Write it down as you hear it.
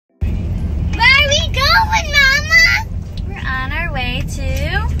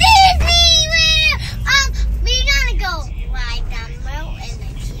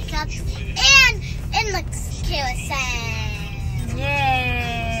to ascend.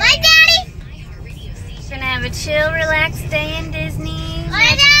 Yay! Bye, Daddy. Gonna have a chill, relaxed day in Disney.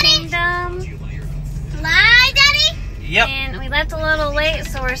 Bye, Daddy. Kingdom. Bye, Daddy. Yep. And we left a little late,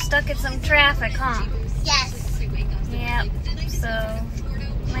 so we're stuck in some traffic, huh? Yes. Yep. So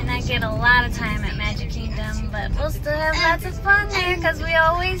might not get a lot of time at Magic Kingdom, but we'll still have lots of fun there because we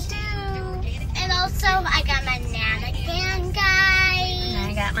always do. And also, I got my Nana can, guys.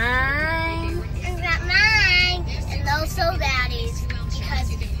 I got mine. I got mine. And also Daddy's, because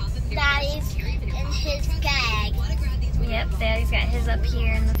Daddy's in his bag. Yep, Daddy's got his up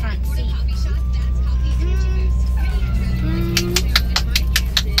here in the front seat.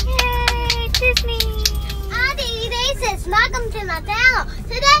 Yay, Disney! Adeleautumndavis, welcome to my channel.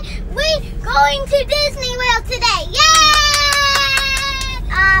 Today, we going to Disney World today. Yay!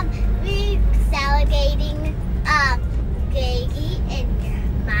 We celebrating, Gagey and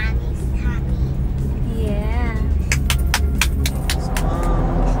Mommy's tummy. Yeah.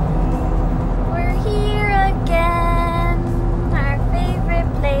 We're here again. Our favorite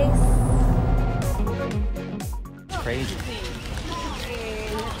place. Crazy.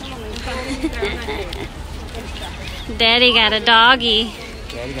 Daddy got a doggy.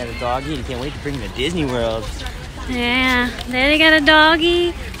 Daddy got a doggy. He can't wait to bring him to Disney World. Yeah, Daddy got a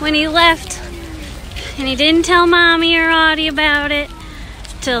doggy when he left. And he didn't tell Mommy or Audie about it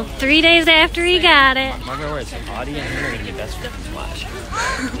till 3 days after he got it. Mark my words, Audie and him are gonna be best friends. Watch.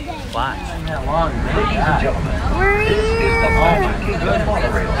 Watch. We're here.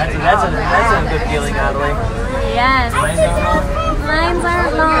 That's a good feeling, Adelaide. Yes. Lines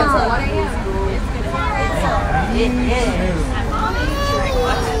aren't long.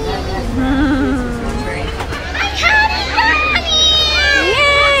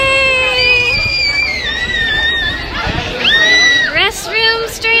 Restroom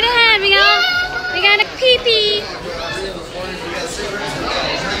straight ahead. We got a pee-pee.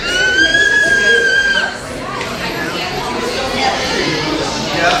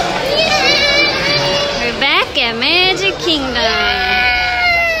 We're back at Magic Kingdom.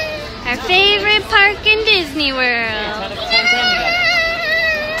 Our favorite park in Disney World.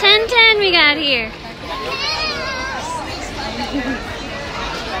 10:10 we got here.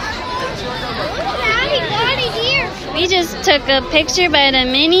 We just took a picture by the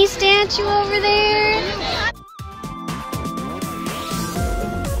mini statue over there.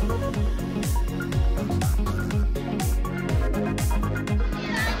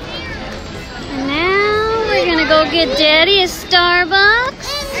 And now we're gonna go get Daddy a Starbucks.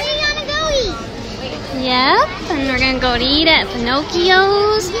 And we're gonna go eat. Yep, and we're gonna go to eat at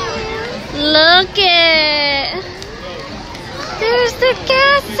Pinocchio's. Look it! There's the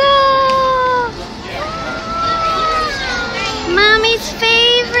castle! Mommy's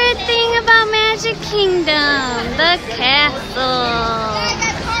favorite thing about Magic Kingdom, the castle.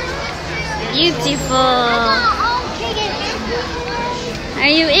 Beautiful. Are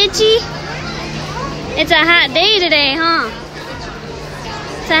you itchy? It's a hot day today, huh?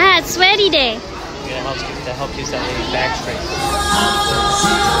 It's a hot, sweaty day. To help keep that lady's back straight.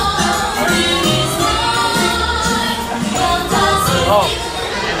 Oh.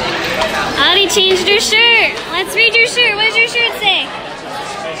 Audie changed her shirt. Let's read your shirt. What does your shirt say?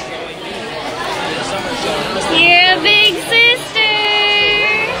 You're a big sister.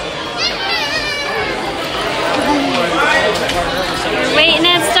 We're waiting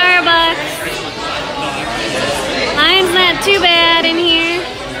at Starbucks. Line's not too bad in here.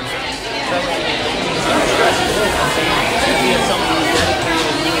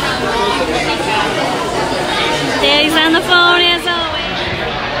 Daddy's on the phone as always.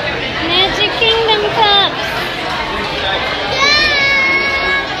 Magic Kingdom cups.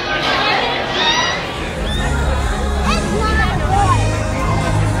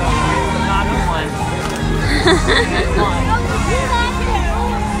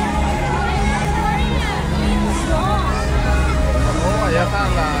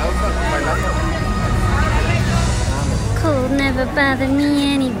 Cold never bothered me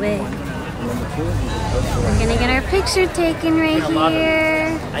anyway. We're gonna get our picture taken right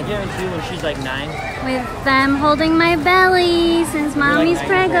here. I guarantee when she's like 9. With them holding my belly since Mommy's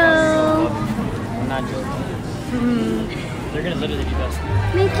preggo. I'm not joking. They're gonna literally be best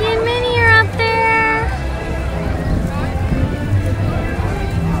friends. Mickey and Minnie are up there.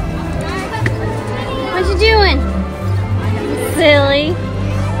 What you doing? Silly.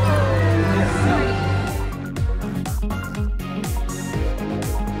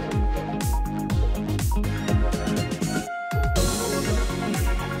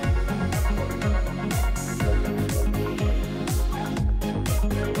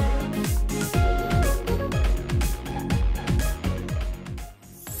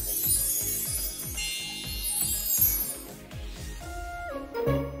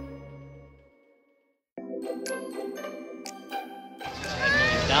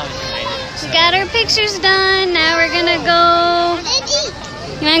 pictures done. Now we're gonna go.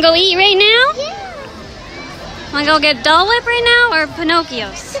 You wanna go eat right now? Yeah. Wanna go get Dole Whip right now or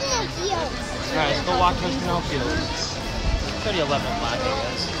Pinocchio's? Pinocchio. Alright, let's go walk towards Pinocchio's. It's already 11 o'clock, I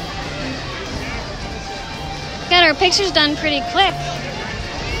guess. Got our pictures done pretty quick.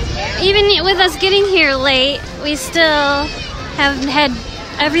 Even with us getting here late, we still have had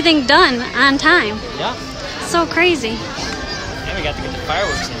everything done on time. Yeah. So crazy. And we got to get the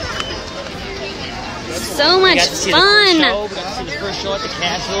fireworks in. So much fun. We got to see the first show at the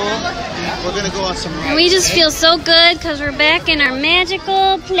castle. We're gonna go on some rides. And we just feel so good because we're back in our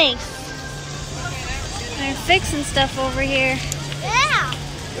magical place. They're fixing stuff over here. Yeah.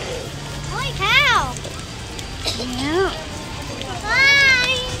 Holy cow. Yeah.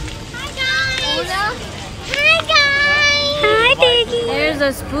 Hi. Hi, guys. Hi, guys. Hi, Diggy. There's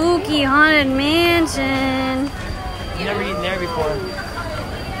a spooky haunted mansion. You've never eaten there before.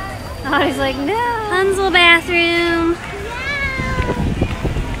 Oh, he's like, no. Hansel bathroom.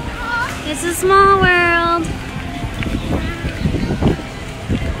 It's a small world.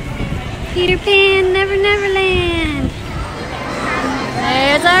 Peter Pan, Never Neverland.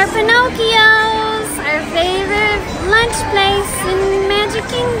 There's our Pinocchio's, our favorite lunch place in Magic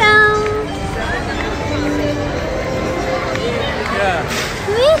Kingdom. Yeah.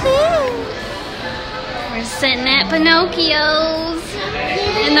 Woohoo! We're sitting at Pinocchio's,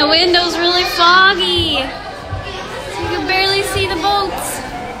 and the window's really foggy. You can barely see the boats.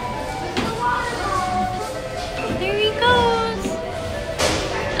 There he goes,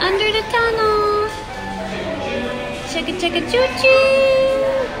 under the tunnel. Chicka chicka choo choo.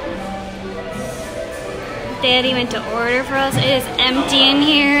 Daddy went to order for us. It is empty in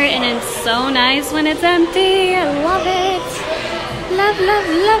here, and it's so nice when it's empty. I love it. Love, love,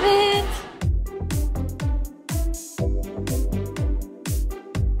 love it.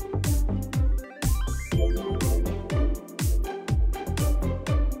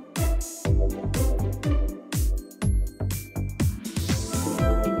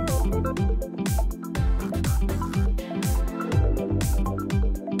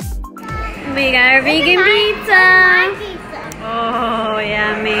 We got our vegan pizza. Oh,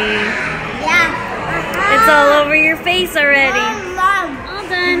 yummy. Yeah. It's all over your face already. Mom. All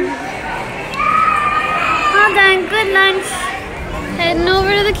done. All done. Good lunch. Heading over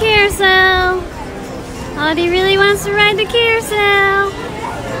to the carousel. Audie really wants to ride the carousel.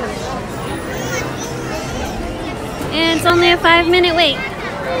 And it's only a 5-minute wait.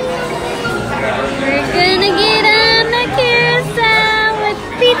 We're gonna get on the carousel with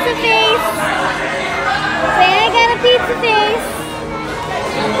pizza face. Say, I got a pizza face.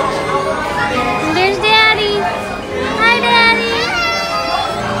 And there's Daddy. Hi, Daddy.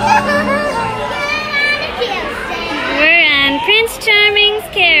 We're on Prince Charming's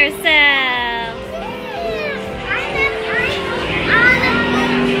carousel.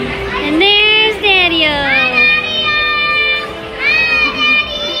 And there's Daddy-o.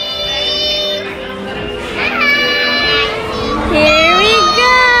 Here we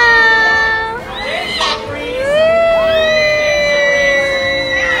go.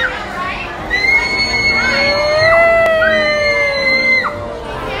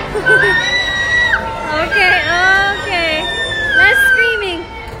 Okay. Less screaming.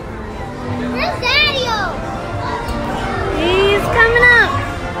 Where's Daddy-o? He's coming up.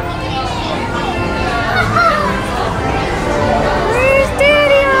 Where's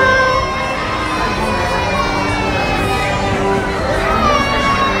Daddy-o?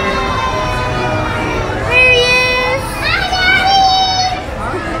 There he is. Hi, Daddy.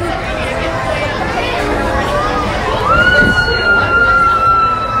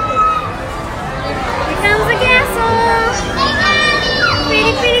 Here comes the castle.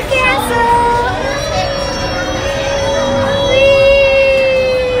 Pretty, pretty castle. Whee!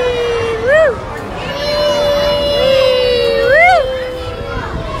 Woo! Wee! Woo!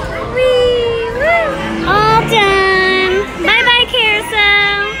 Wee! Woo! All done. Bye-bye,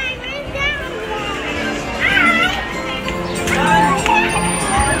 carousel.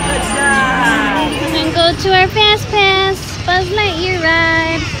 And go to our Fast Pass Buzz Lightyear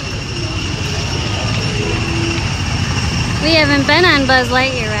ride. We haven't been on Buzz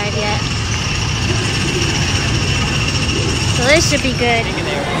Lightyear ride yet. So this should be good.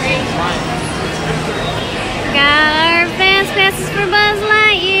 Got our Fast Passes for Buzz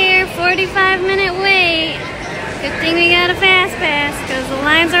Lightyear. 45-minute wait. Good thing we got a Fast Pass because the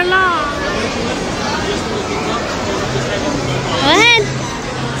lines are long. Go ahead.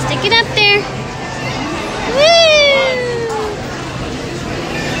 Stick it up there. Woo!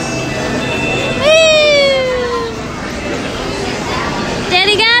 Woo!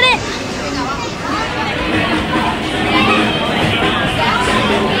 Daddy got it?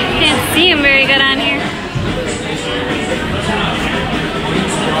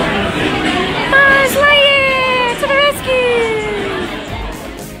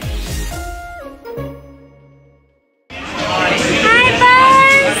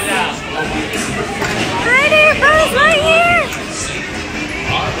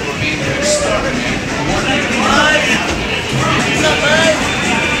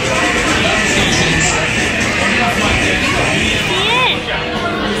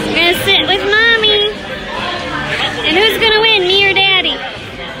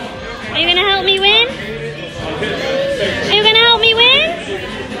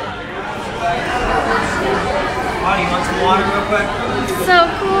 So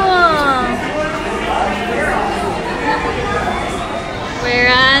cool. We're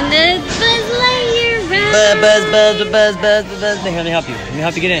on the Buzz Lightyear ride. Buzz. Let me help you. Let me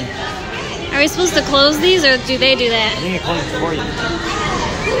help you get in. Are we supposed to close these or do they do I that? think it closes for you.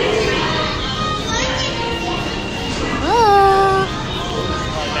 Oh.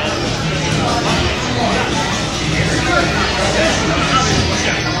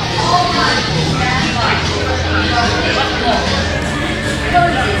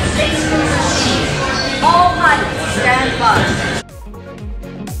 All pilots, stand by.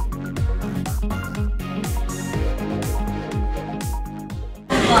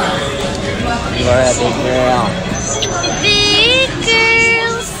 You are a big girl. Big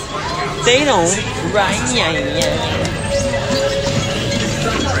girls. They don't. Right, yeah.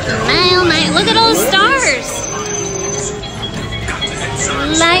 My, oh my, look at all the stars.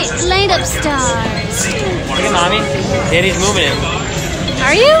 Light up stars. Look at mommy. Daddy's moving it.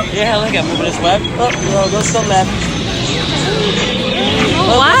 Are you? Yeah, look, I'm moving this left. Oh, no, let's go left.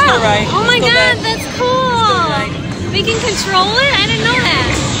 Oh, Let's wow. go right. Oh my Let's go god, back. that's cool. We can control it? I didn't know that.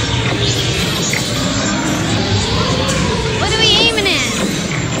 What are we aiming at?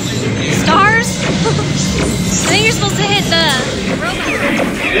 Stars? I think you're supposed to hit the robot.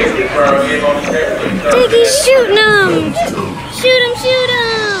 Diggy's shooting them. Shoot him, shoot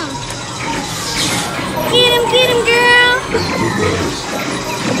him. Get him, girl.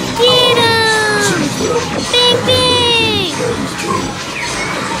 Get him. Bang, bang.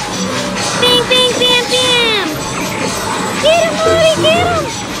 Bang, bang, bam, bam. Get him, Woody, get him.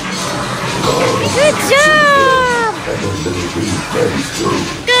 Good job.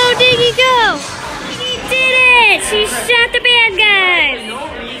 Go, Diggy, go. He did it. She shot the bad guys.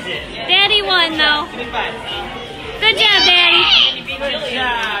 Daddy won, though. Good job, Daddy. Good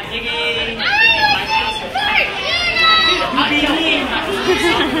job, Diggy.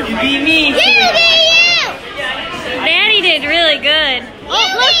 You beat me. Daddy did really good. Oh,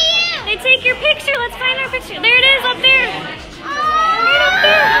 look. They take your picture. Let's find our picture. There it is, up there. Right up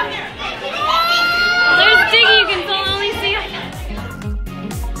there. There's Diggy. You can only see her.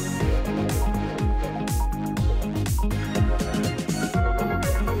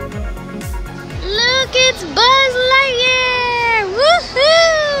 Look, it's Buzz Lightyear! Woohoo!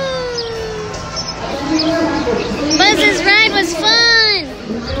 Buzz's ride was fun!